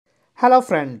Hello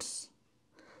friends.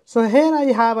 So here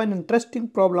I have an interesting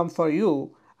problem for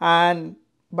you, and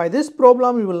by this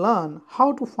problem you will learn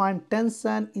how to find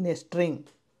tension in a string.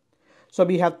 So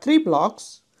we have three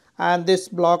blocks and this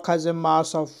block has a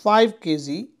mass of 5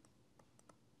 kg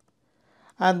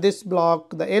and this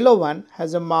block, the yellow one,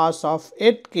 has a mass of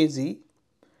 8 kg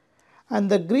and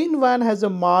the green one has a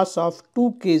mass of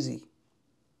 2 kg.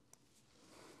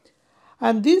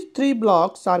 And these three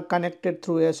blocks are connected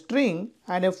through a string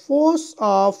and a force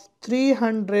of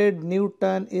 300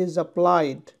 Newton is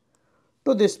applied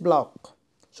to this block.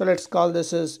 So let's call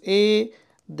this as A,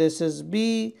 this is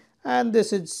B and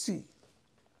this is C.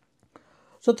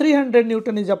 So 300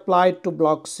 Newton is applied to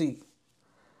block C.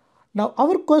 Now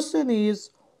our question is,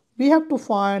 we have to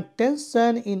find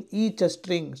tension in each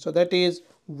string. So that is,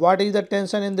 what is the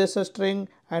tension in this string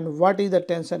and what is the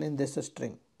tension in this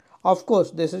string. Of course,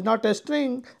 this is not a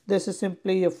string, this is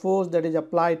simply a force that is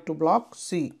applied to block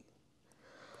C.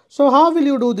 So how will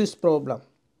you do this problem?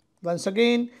 Once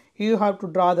again, you have to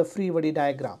draw the free body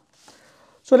diagram.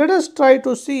 So let us try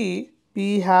to see,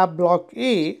 we have block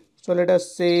A. So let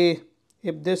us say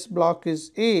if this block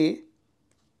is A,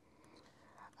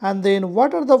 and then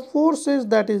what are the forces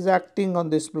that is acting on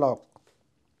this block?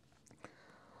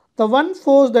 The one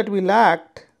force that will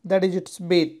act, that is its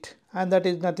weight, and that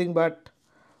is nothing but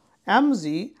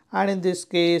mg, and in this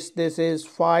case this is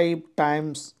 5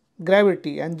 times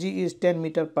gravity and g is 10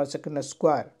 meter per second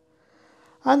square.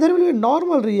 And there will be a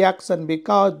normal reaction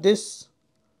because this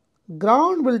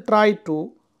ground will try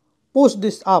to push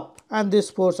this up and this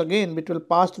force again it will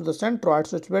pass through the centroid,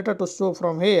 so it's better to show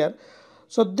from here.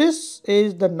 So this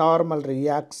is the normal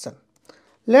reaction.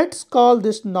 Let's call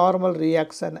this normal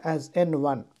reaction as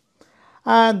N1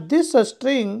 and this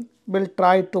string will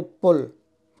try to pull.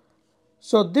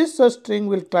 So this string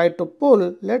will try to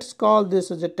pull. Let's call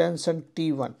this as a tension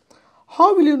T1.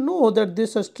 How will you know that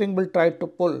this string will try to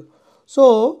pull?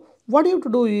 So what you have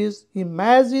to do is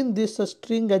imagine this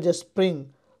string as a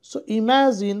spring. So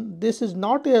imagine this is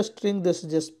not a string, this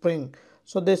is a spring.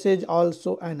 So this is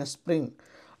also a spring.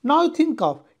 Now think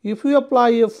of, if you apply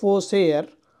a force here,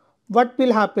 what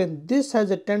will happen? This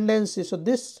has a tendency, so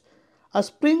this a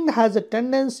spring has a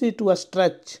tendency to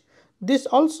stretch. This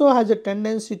also has a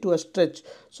tendency to stretch.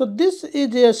 So this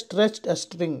is a stretched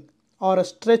string or a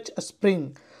stretched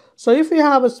spring. So if you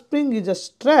have a spring is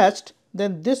stretched,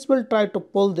 then this will try to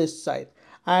pull this side,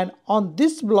 and on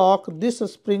this block this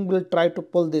spring will try to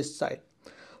pull this side.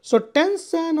 So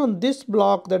tension on this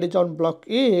block, that is on block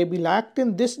A, will act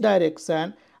in this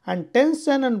direction and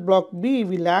tension on block B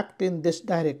will act in this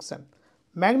direction.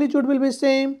 Magnitude will be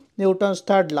same, Newton's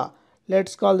third law.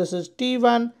 Let's call this as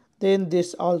T1, then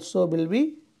this also will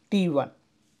be T1.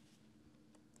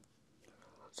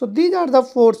 So these are the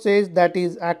forces that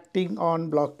is acting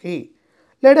on block A.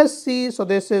 Let us see, so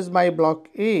this is my block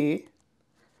A.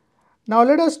 Now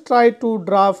let us try to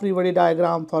draw free body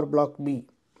diagram for block B.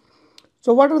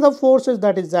 So what are the forces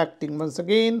that is acting? Once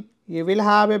again, you will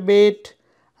have a weight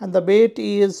and the weight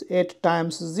is 8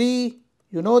 times Z.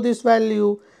 You know this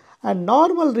value, and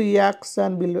normal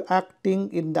reaction will be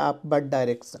acting in the upward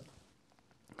direction.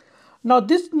 Now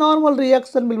this normal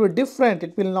reaction will be different.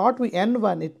 It will not be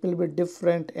N1, it will be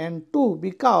different N2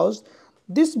 because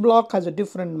this block has a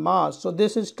different mass. So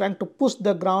this is trying to push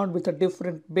the ground with a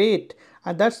different weight,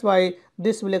 and that's why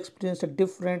this will experience a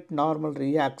different normal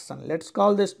reaction. Let's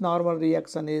call this normal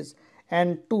reaction is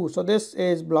N2. So this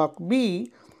is block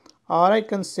B, or I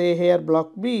can say here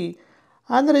block B,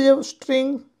 and there is a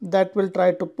string that will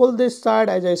try to pull this side.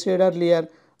 As I said earlier,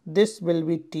 this will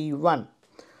be T1.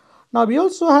 Now we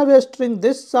also have a string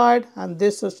this side, and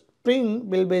this spring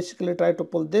will basically try to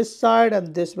pull this side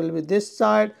and this will be this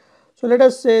side. So let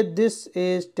us say this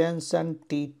is tension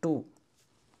T2.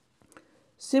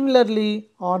 Similarly,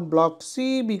 on block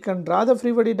C, we can draw the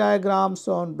free body diagram.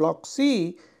 So on block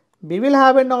C, we will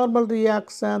have a normal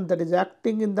reaction that is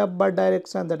acting in the upward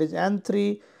direction, that is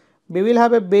N3. We will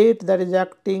have a weight that is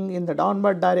acting in the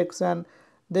downward direction.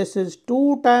 This is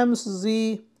 2 times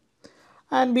Z,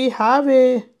 and we have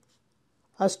a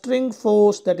string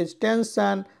force that is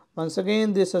tension. Once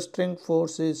again, this string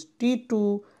force is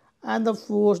T2 and the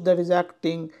force that is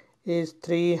acting is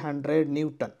 300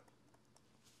 Newton.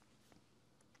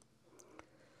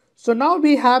 So now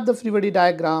we have the free body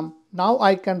diagram. Now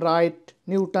I can write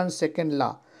Newton's second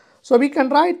law. So we can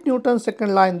write Newton's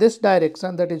second law in this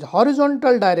direction, that is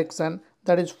horizontal direction,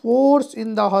 that is force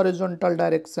in the horizontal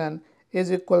direction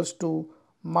is equals to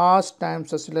mass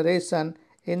times acceleration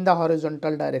in the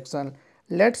horizontal direction.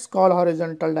 Let's call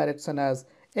horizontal direction as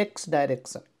x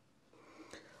direction.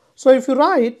 So if you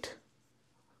write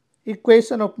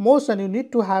equation of motion, you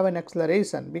need to have an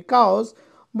acceleration, because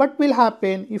what will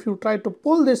happen if you try to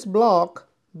pull this block,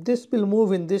 this will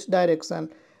move in this direction.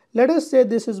 Let us say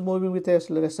this is moving with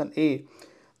acceleration a.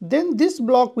 Then this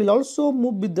block will also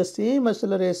move with the same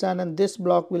acceleration, and this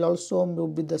block will also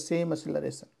move with the same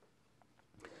acceleration.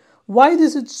 Why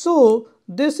this is so?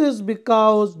 This is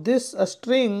because this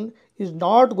string is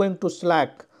not going to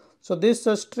slack. So this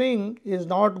string is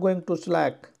not going to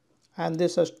slack, and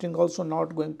this string also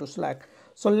not going to slack.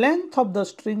 So length of the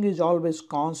string is always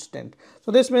constant.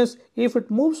 So this means if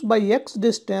it moves by x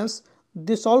distance,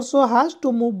 this also has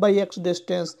to move by x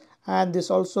distance, and this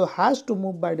also has to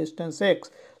move by distance x.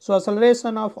 So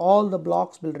acceleration of all the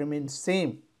blocks will remain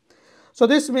same. So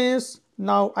this means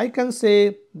now I can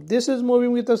say this is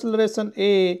moving with acceleration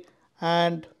a,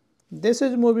 and this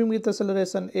is moving with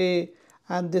acceleration a,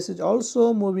 and this is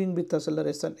also moving with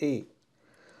acceleration a.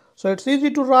 So it's easy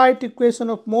to write equation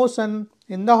of motion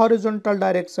in the horizontal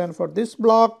direction. For this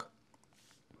block,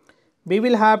 we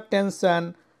will have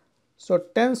tension. So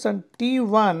tension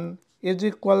T1 is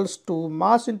equals to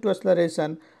mass into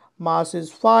acceleration. Mass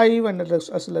is 5 and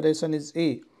acceleration is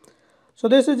a. So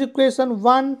this is equation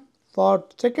 1. For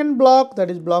second block, that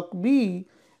is block B,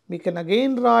 we can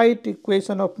again write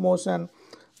equation of motion,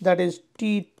 that is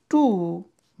T2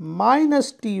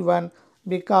 minus T1,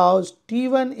 because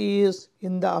T1 is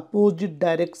in the opposite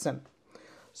direction.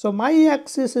 So my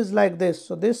axis is like this.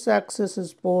 So this axis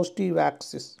is positive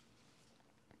axis.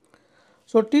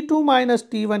 So T2 minus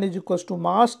T1 is equals to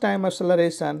mass times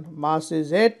acceleration. Mass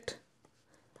is 8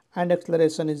 and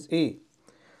acceleration is a.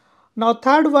 Now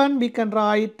third one, we can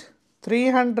write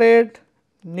 300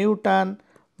 Newton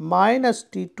minus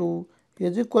T2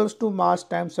 is equals to mass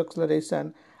times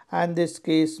acceleration, and this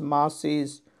case mass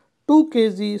is 2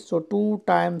 kg, so 2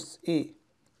 times a.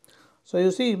 So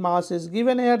you see mass is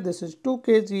given here, this is 2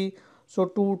 kg, so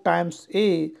 2 times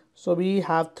a. So we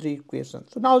have three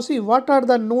equations. So now see what are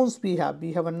the knowns we have.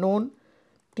 We have a known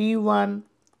T1,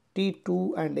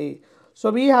 T2 and a.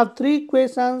 So we have three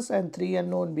equations and three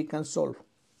unknown we can solve.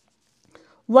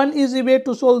 One easy way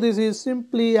to solve this is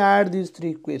simply add these three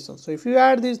equations. So if you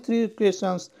add these three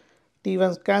equations,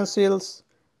 T1 cancels,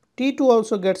 T2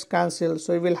 also gets cancelled.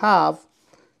 So you will have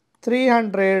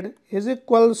 300 is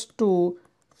equals to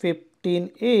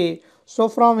 15a. So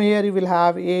from here you will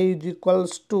have a is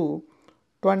equals to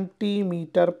 20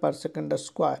 meter per second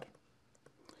square.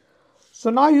 So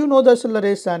now you know the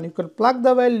acceleration. You can plug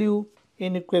the value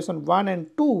in equation 1 and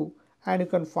 2 and you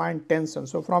can find tension.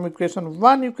 So from equation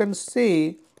 1 you can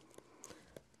say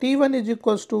T1 is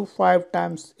equals to 5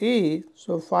 times A.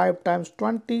 So 5 times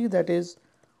 20, that is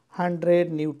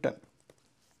 100 Newton.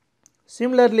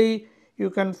 Similarly,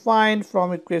 you can find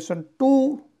from equation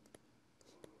 2.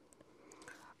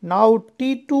 Now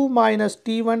T2 minus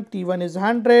T1, T1 is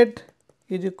 100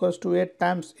 is equals to 8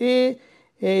 times A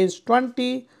is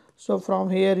 20. So from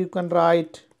here you can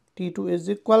write T2 is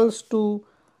equals to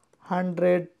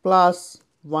 100 plus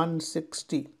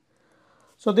 160.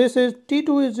 So this is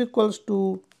T2 is equals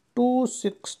to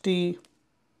 260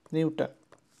 Newton.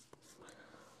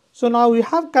 So now we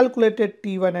have calculated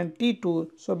T1 and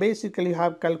T2. So basically you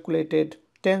have calculated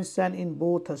tension in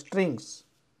both strings.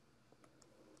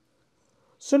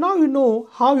 So now you know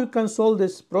how you can solve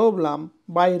this problem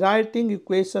by writing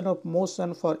equation of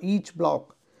motion for each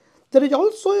block. There is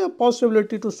also a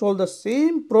possibility to solve the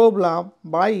same problem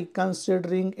by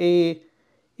considering a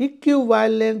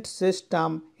equivalent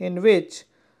system in which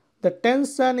the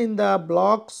tension in the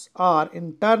blocks are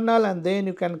internal, and then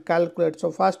you can calculate.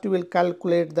 So first you will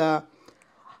calculate the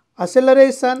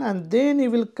acceleration and then you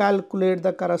will calculate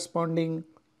the corresponding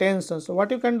tension. So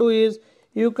what you can do is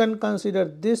you can consider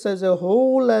this as a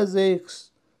whole as a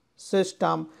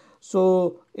system.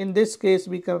 So in this case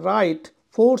we can write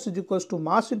force is equals to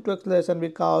mass into acceleration,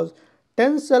 because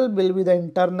tensile will be the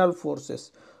internal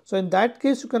forces. So in that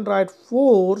case you can write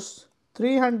force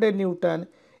 300 Newton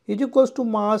is equals to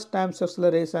mass times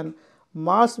acceleration.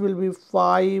 Mass will be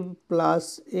 5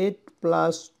 plus 8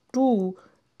 plus 2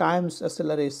 times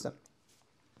acceleration.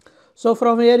 So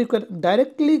from here you can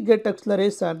directly get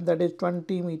acceleration, that is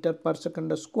 20 meter per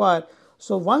second square.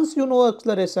 So once you know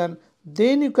acceleration,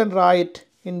 then you can write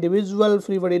individual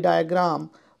free body diagram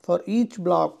for each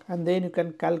block, and then you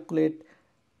can calculate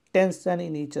tension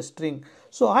in each string.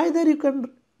 So either you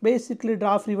can basically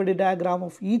draw free body diagram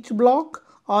of each block,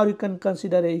 or you can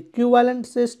consider a equivalent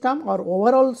system or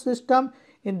overall system.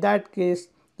 In that case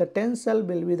the tensile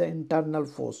will be the internal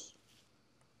force.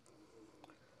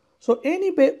 So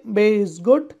any way is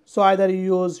good. So either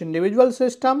you use individual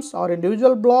systems or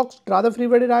individual blocks, draw the free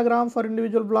body diagram for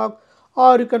individual block,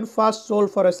 or you can first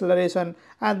solve for acceleration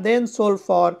and then solve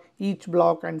for each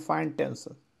block and find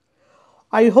tensor.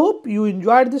 I hope you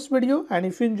enjoyed this video, and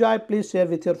if you enjoy, please share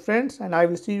with your friends, and I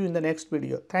will see you in the next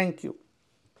video. Thank you.